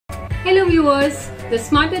Hello viewers, the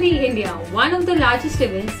Smartery India, one of the largest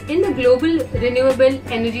events in the global renewable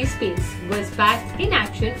energy space, was back in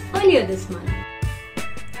action earlier this month.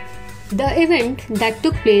 The event that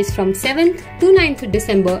took place from 7th to 9th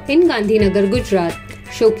December in Gandhinagar, Gujarat,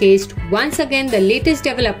 showcased once again the latest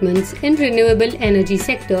developments in renewable energy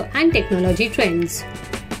sector and technology trends.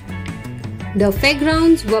 The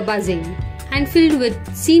fairgrounds were buzzing and filled with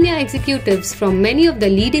senior executives from many of the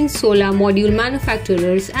leading solar module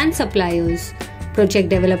manufacturers and suppliers, project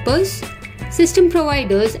developers, system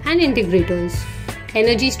providers and integrators,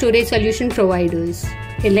 energy storage solution providers,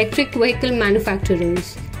 electric vehicle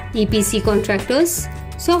manufacturers, EPC contractors,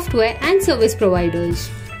 software and service providers.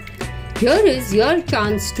 Here is your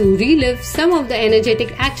chance to relive some of the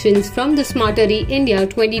energetic actions from the Smartery India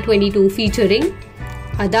 2022 featuring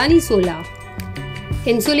Adani Solar,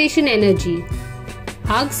 Insolation Energy,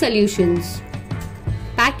 AAG Solutions,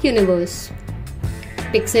 PAC Universe,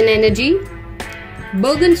 PIXON Energy,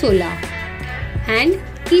 BERGEN Solar, and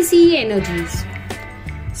ECE Energies.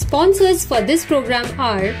 Sponsors for this program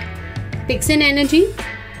are PIXON Energy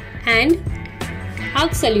and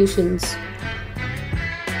AAG Solutions.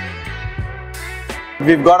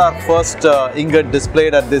 We've got our first ingot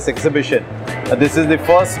displayed at this exhibition. This is the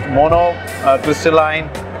first mono crystalline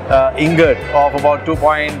ingot of about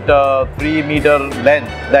 2.3 meter length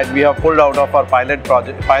that we have pulled out of our pilot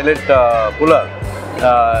puller,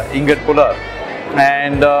 ingot puller,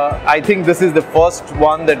 and I think this is the first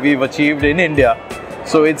one that we've achieved in India.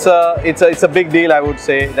 So it's a big deal, I would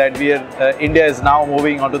say, that India is now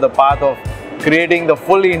moving onto the path of creating the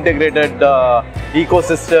fully integrated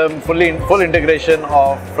ecosystem, full integration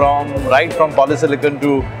of right from polysilicon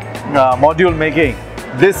to module making.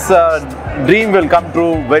 This dream will come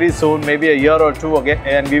true very soon, maybe a year or two again,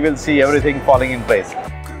 and we will see everything falling in place.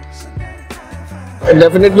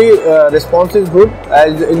 Definitely, response is good,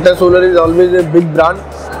 as Intersolar is always a big brand,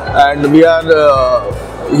 and we are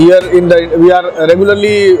we are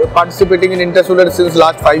regularly participating in Intersolar since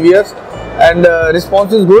last 5 years, and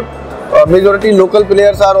response is good. Majority local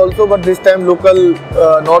players are also, but this time local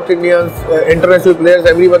North Indians, international players,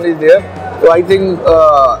 everyone is there. So I think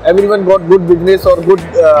everyone got good business or good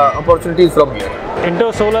opportunities from here.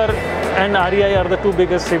 Intersolar and REI are the two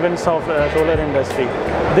biggest events of solar industry.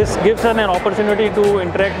 This gives us an opportunity to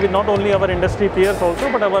interact with not only our industry peers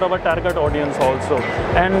also, but our target audience also.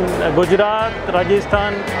 And Gujarat,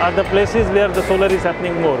 Rajasthan are the places where the solar is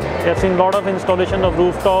happening more. We have seen a lot of installation of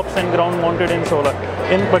rooftops and ground mounted in solar,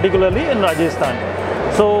 particularly in Rajasthan.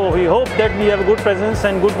 So we hope that we have a good presence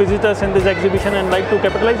and good visitors in this exhibition and like to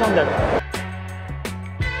capitalize on that.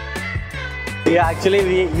 Yeah,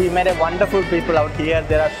 actually we met a wonderful people out here.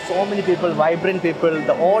 There are so many people, vibrant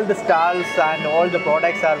people. All the stalls and all the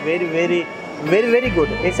products are very good.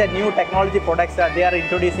 It's a new technology products that they are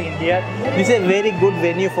introducing in here. This is a very good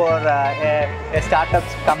venue for a startup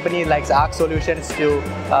company like AAG Solutions to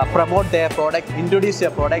promote their product, introduce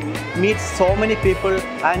their product, meet so many people,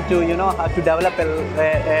 and to to develop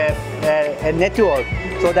a network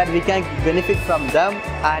so that we can benefit from them,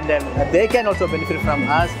 and they can also benefit from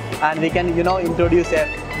us, and we can introduce a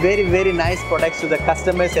very nice products to the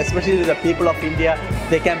customers, especially to the people of India.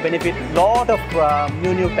 They can benefit lot of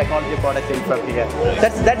new technology products in from here.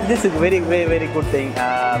 This is very good thing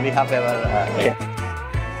we have ever.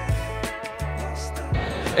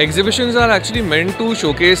 Exhibitions are actually meant to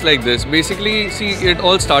showcase like this. Basically, see, it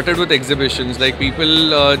all started with exhibitions. Like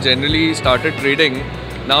people generally started trading.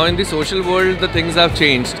 Now in the social world, the things have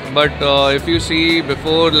changed. But if you see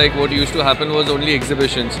before, like what used to happen was only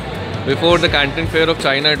exhibitions. Before the Canton Fair of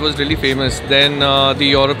China, it was really famous. Then the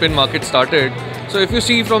European market started. So if you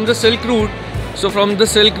see from the Silk Route,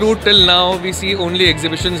 till now, we see only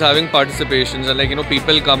exhibitions having participations, and like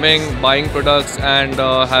people coming, buying products, and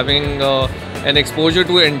having an exposure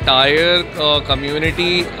to entire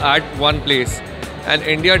community at one place. And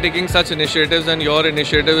India taking such initiatives, and your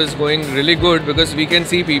initiative is going really good, because we can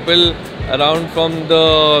see people around from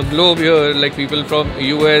the globe here, like people from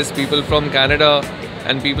US, people from Canada,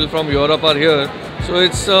 and people from Europe are here. So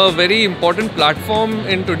it's a very important platform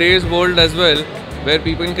in today's world as well, where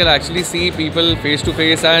people can actually see people face to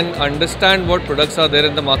face and understand what products are there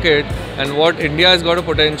in the market and what India has got a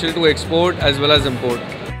potential to export as well as import.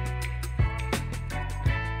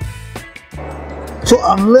 So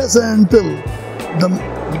unless and until the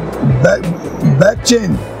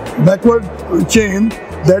backward chain,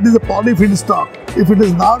 that is the poly feedstock, if it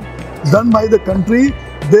is not done by the country,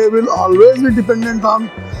 they will always be dependent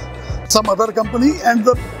on some other company and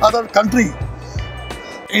the other country.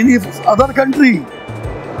 And if other country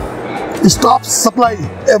stops supply,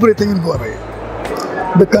 everything will go away.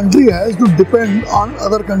 the country has to depend on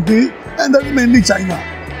other countries, and that is mainly China,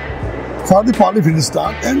 for the poly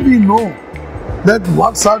feedstock. And we know that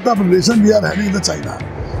what sort of relation we are having with China.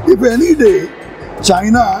 If any day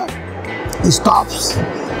China stops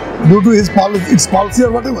due to its policy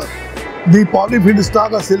or whatever, the poly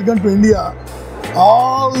feedstock or silicon to India,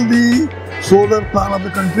 all the solar plant of the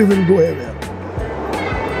country will go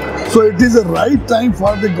haywire. So it is the right time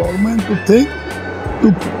for the government to think,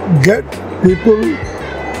 to get people,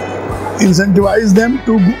 incentivize them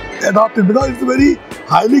to adopt it, because it's very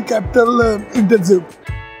highly capital intensive.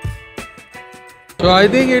 So I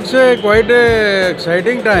think it's quite an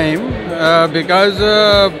exciting time because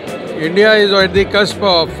India is at the cusp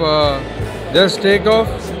of just takeoff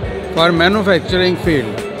for manufacturing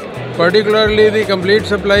field, particularly the complete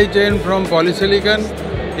supply chain from polysilicon,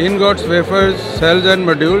 ingots, wafers, cells and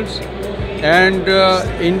modules. And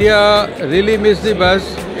India really missed the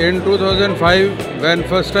bus in 2005 when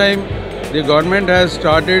first time the government has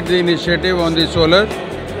started the initiative on the solar.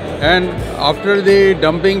 And after the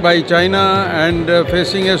dumping by China and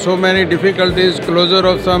facing so many difficulties, closure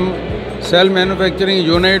of some cell manufacturing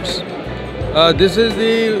units, this is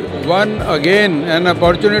the one again an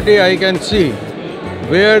opportunity I can see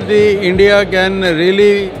where the India can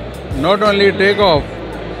really not only take off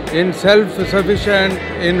in self-sufficient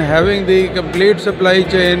in having the complete supply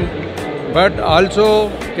chain, but also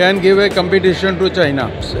can give a competition to China.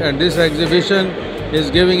 And this exhibition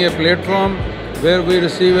is giving a platform where we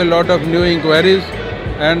receive a lot of new inquiries,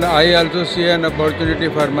 and I also see an opportunity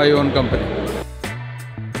for my own company.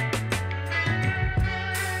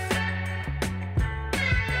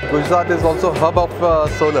 Gujarat is also hub of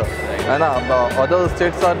solar, and other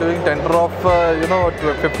states are doing tender of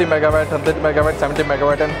 50 megawatt, 100 megawatt, 70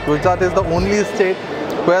 megawatt, and Gujarat is the only state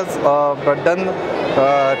who has done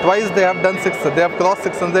twice. They have done they have crossed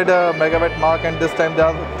 600 megawatt mark, and this time they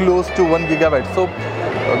are close to 1 gigawatt. So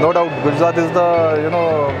no doubt Gujarat is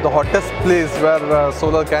the hottest place where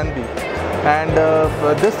solar can be, and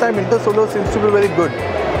this time Intersolar seems to be very good.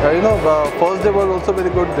 First day was also very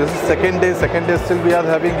good. This is second day. Second day still we are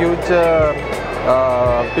having huge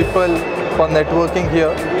people for networking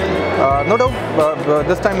here. No doubt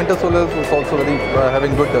this time Intersolar is also very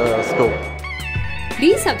having good scope.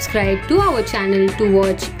 Please subscribe to our channel to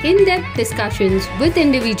watch in-depth discussions with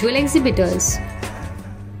individual exhibitors.